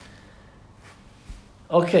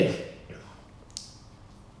Okay.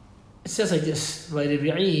 It says like this, by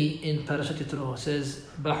Rebi'i in Parashat Yitro. It says,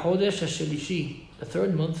 B'chodesh HaShelishi, the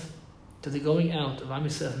third month to the going out of Am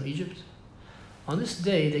Yisrael from Egypt. On this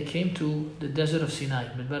day, they came to the desert of Sinai,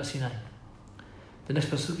 Midbar Sinai. The next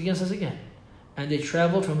pasuk again says again, and they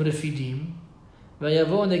traveled from Refidim,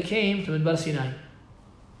 Vayavo, and they came to Midbar Sinai.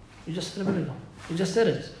 You just said it a minute ago. You just said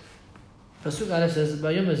it. Pasuk Aleph says,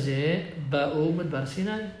 Bayom Hazeh Ba'u Midbar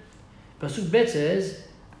Sinai. Pasuk Bet says,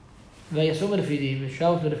 Vayaso Refidim, they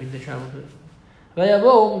traveled to Refidim, they traveled to Refidim.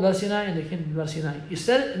 Vayavo Midbar Sinai, and they came to Midbar Sinai. You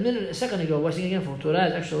said it a second ago, what's it again for? Torah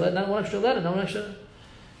is extra letter, not one extra letter, not one extra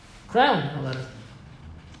crown, a letter.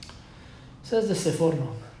 Says the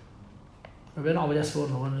Seforno. Rabbeinu Abba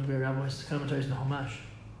Seforno, one of the great rabbis, commentaries in the Chumash.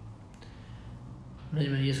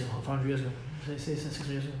 Many years ago, 500 years ago, say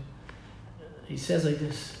 600 years ago. He says like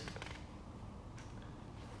this.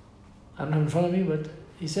 I don't have it in front of me, but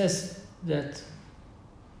he says that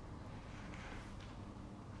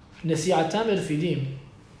Nesi'atam Refidim,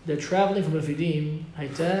 they're traveling from Refidim,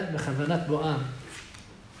 Hayta Bechavanat Bo'am,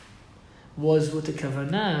 was with the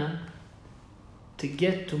kavanah to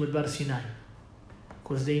get to Midbar Sinai,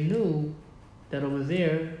 because they knew that over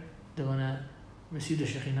there they're going to receive the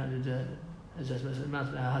Shekhinah, the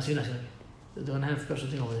Hasinah. They're going to have a special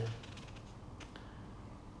thing over there.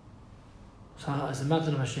 So it's the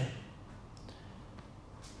mountain of Hashem.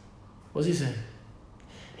 What's he saying?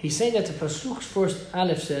 He's saying that the Pasuk's first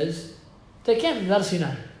Aleph says they came to Midbar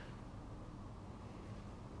Sinai.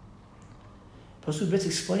 Pasuk Bet's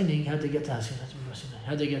explaining how they get to Hasinah,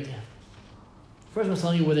 how they get there. First one's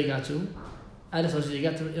telling you where they got to. Aleph tells you they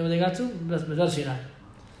got to where they got to. Midbar Sinai.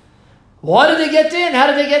 Why did they get there and how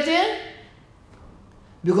did they get there?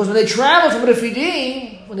 Because when they traveled from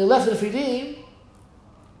Refidim, when they left Refidim,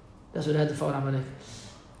 that's where they had the Fa'ar Amalek.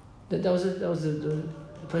 That was it. That was the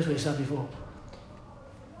place where he stopped before.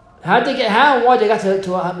 Why they got to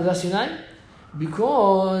Midbar Sinai?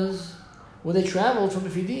 Because when they traveled from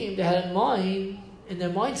Refidim, they had in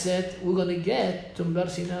their mindset, we're going to get to Midbar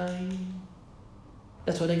Sinai.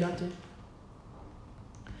 That's why they got there.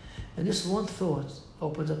 And this one thought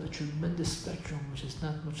opens up a tremendous spectrum, which is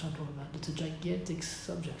not much I'm talking about. It's a gigantic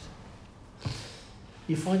subject.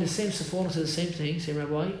 You find the same Sephora says the same thing, same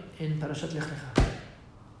rabbi, in Parashat Lech Lecha.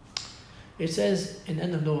 It says in the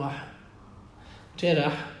end of Noah,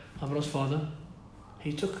 Terach, Abraham's father,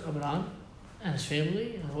 he took Abraham and his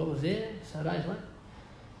family and what was there, Sarai's wife,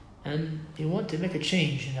 and he wanted to make a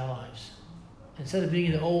change in their lives. Instead of being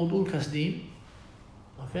in the old Ur Kasdim,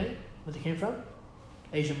 okay, where they came from,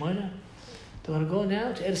 Asia Minor, they want to go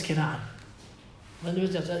now to Eretz Canaan. And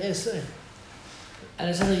it says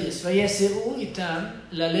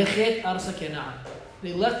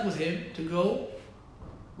they left with him to go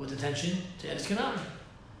with attention to Eretz Canaan.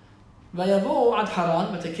 Vayavo ad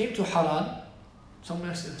Haran, but they came to Haran,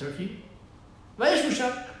 somewhere in Turkey. Vayeshbu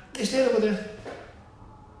sham, they stayed over there.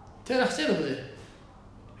 Terach stayed over there.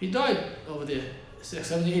 He died over there.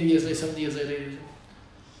 70 years later.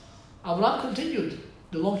 Abraham continued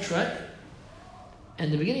the long trek.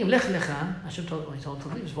 And the beginning of Lech Lecha, Hashem told him to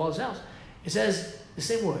leave his father's house. It says the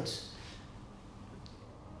same words.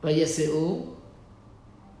 Vayeseu,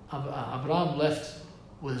 Abraham left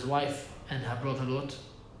with his wife and her brother Lot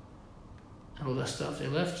and all that stuff. They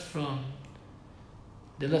left to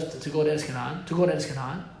go to Eretz Canaan.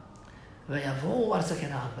 Vayavo Arza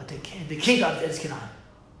Canaan, but they came out of Eretz Canaan.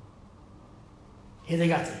 Here they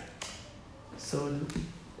got there. So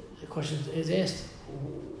the question is asked,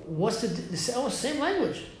 what's the same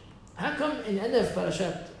language? How come in the end of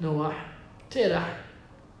Parashat Noah, Terach,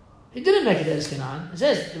 he didn't make it to Eretz Canaan? It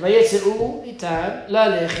says, Vayetze'u itam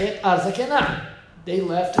la'lechet arza Canaan. They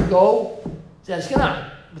left to go to Eretz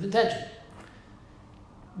Canaan with intention.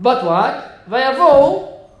 But what?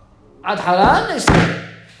 Vayavo ad Haran,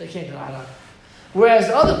 they came to Haran. Whereas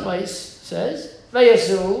the other place says,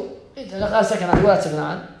 Vayetze'u itam arza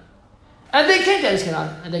Canaan, and they came to Eretz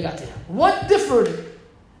Canaan, and they got there. What differed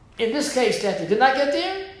in this case that they did not get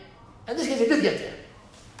there, and in this case they did get there?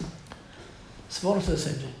 Smaller to the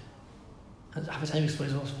same thing. And Hafez Haim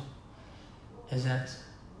explains also, is that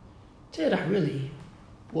Terach really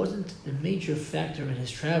wasn't the major factor in his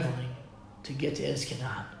traveling to get to Eretz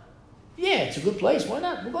Canaan. Yeah, it's a good place, why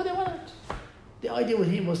not? We'll go there, why not? The idea with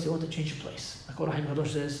him was they want to change the place. Like what Rahim Kadosh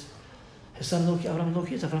says, his son Abraham had no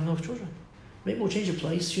kids, Abraham had no children. Maybe we'll change the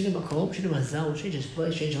place. Shinu Makom, Shinu Hazal, we'll change his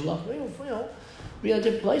place, change the luck. Be in a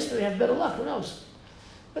different place, maybe have better luck, who knows?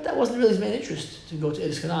 But that wasn't really his main interest, to go to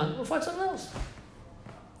Eretz Canaan. We'll find something else.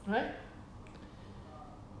 Right?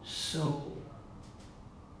 So,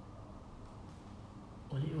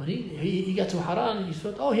 when he got to Haran, he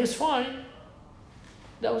thought, oh, here's fine.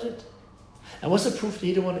 That was it. And what's the proof that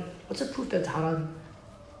he didn't want it? What's the proof that Haran,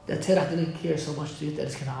 that Terach didn't care so much to get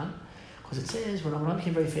Eretz Canaan? Because it says when Abraham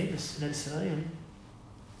became very famous in Eretz Israel, he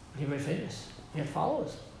became very famous. He had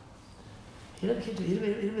followers. He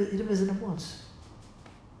didn't visit him once.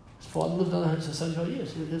 His father lived another 75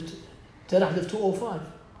 years. Terach lived 205.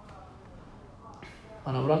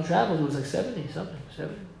 When Abraham traveled, it was like 70 something,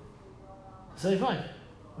 75.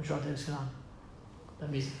 When Shrat Eretz Canaan. That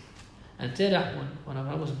means, and Terach, when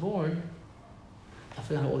Abraham was born, I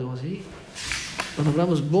forgot how old he was. When Abraham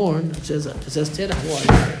was born, it says Terach was.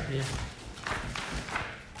 Yeah.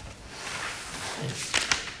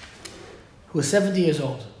 He was 70 years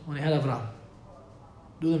old when he had Abraham.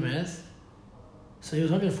 Do the math. So he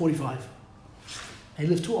was 145. And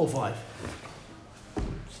he lived 205.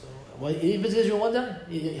 So, well, he didn't visit Israel one time?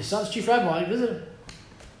 His son's chief rabbi, he visited him.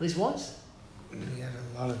 At least once. He had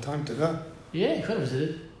a lot of time to go. Yeah, he could have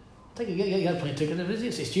visited. I think he got a plane ticket to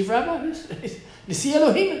visit. He's chief rabbi. You see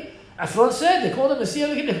Elohim. Afron said, they called him Nasi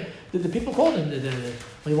Elohim. The people called him.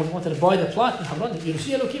 When he wanted to buy the plot in Hebron, you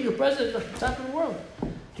see Elohim, your president at the top of the world.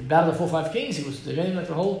 He battled the 4 5 kings. He was the like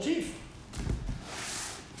the whole chief.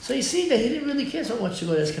 So you see that he didn't really care so much to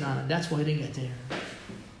go to Canaan, and that's why he didn't get there.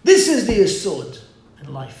 This is the Yesod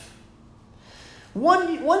in life.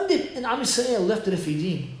 One did, and Am Yisrael left the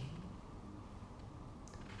Refidim.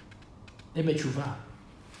 They made tshuva.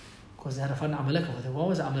 Because they had a fight with Amalek over there. Why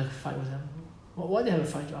was Amalek fight with them? Why did they have a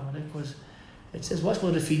fight with Amalek? Because it says, what's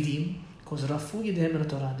called Refidim? Because Rafu Yidhem in the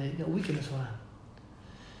Torah. They got weak in the Torah.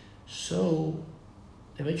 So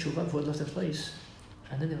they made tshuva before they left the place.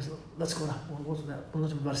 And then they was, let's go now. We'll go to that. We'll go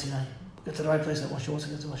to Bar Sinai. Get to the right place that Moshe wants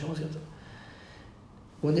to get to.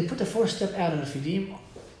 When they put the first step out of the Refidim,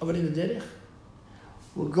 over in the Derech,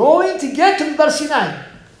 we're going to get to Bar Sinai.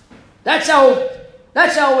 That's our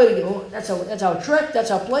way to go. That's our trek.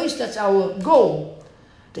 That's our place. That's our goal.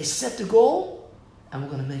 They set the goal, and we're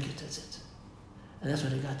going to make it. That's it. And that's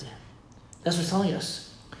where they got there. That's what's telling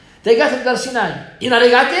us. They got to Bar Sinai. You know how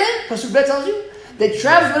they got there? Pasuk Bet tells you. They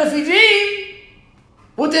traveled with Refidim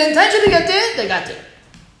with the intention to get there. They got there.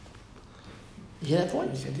 You hear that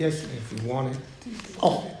point? He said yesterday, if you want it.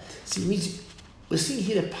 See, it means we're seeing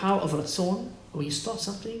here the power of Ratzon. When you start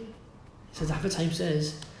something, it says the Hafetz Chaim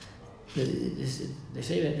says. They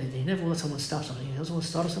say that they never let someone stop something. If someone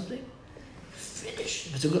start something, finish.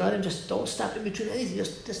 If it's a good item, just don't stop in between anything.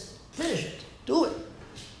 Just finish it. Do it.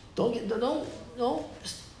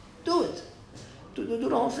 Just do it. Do the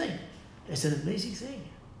whole thing. It's an amazing thing.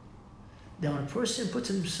 That when a person puts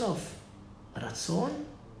himself a ratzon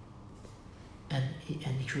and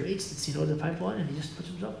he creates the pipeline and he just puts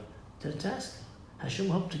himself to the task, Hashem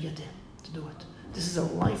will help to get there, to do it. This is a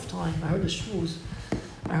lifetime. I heard the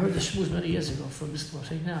shmuz many years ago from this. I'm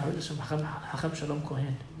saying now. I heard this from Hacham Shalom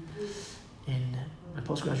Kohen in my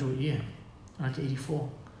postgraduate year, 1984,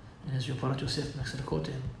 in Israel Parat Yosef next to the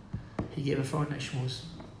Kotel. He gave a foreign night shmuz.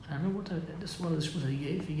 I remember this is one of the shmuz that he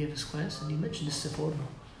gave. He gave his class and he mentioned this Sephorno.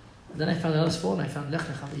 Then I found out his phone. I found Lech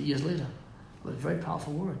Lech 8 years later. But a very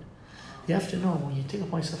powerful word. You have to know when you take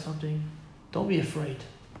upon yourself something, don't be afraid.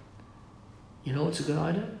 You know it's a good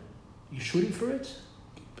item. You're shooting for it.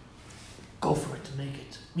 Go for it to make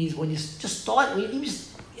it. Means when you just start, when you're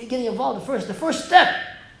just getting involved, the first step,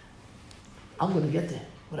 I'm going to get there.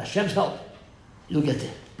 With Hashem's help, you'll get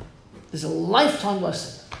there. There's a lifetime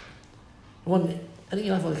lesson. Anything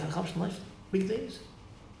in life what accomplish in life, big things.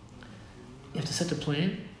 You have to set the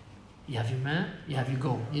plan. You have your map. You have your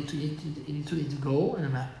goal. You need to goal and a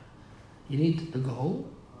map. You need the goal,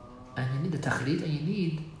 and you need the tachlit, and you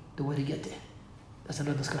need the way to get there. That's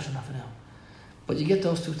another discussion for now. But you get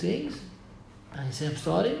those two things, and you say, I'm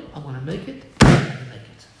starting, I'm going to make it, I'm going to make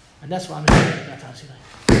it. And that's why I'm in that Sinai.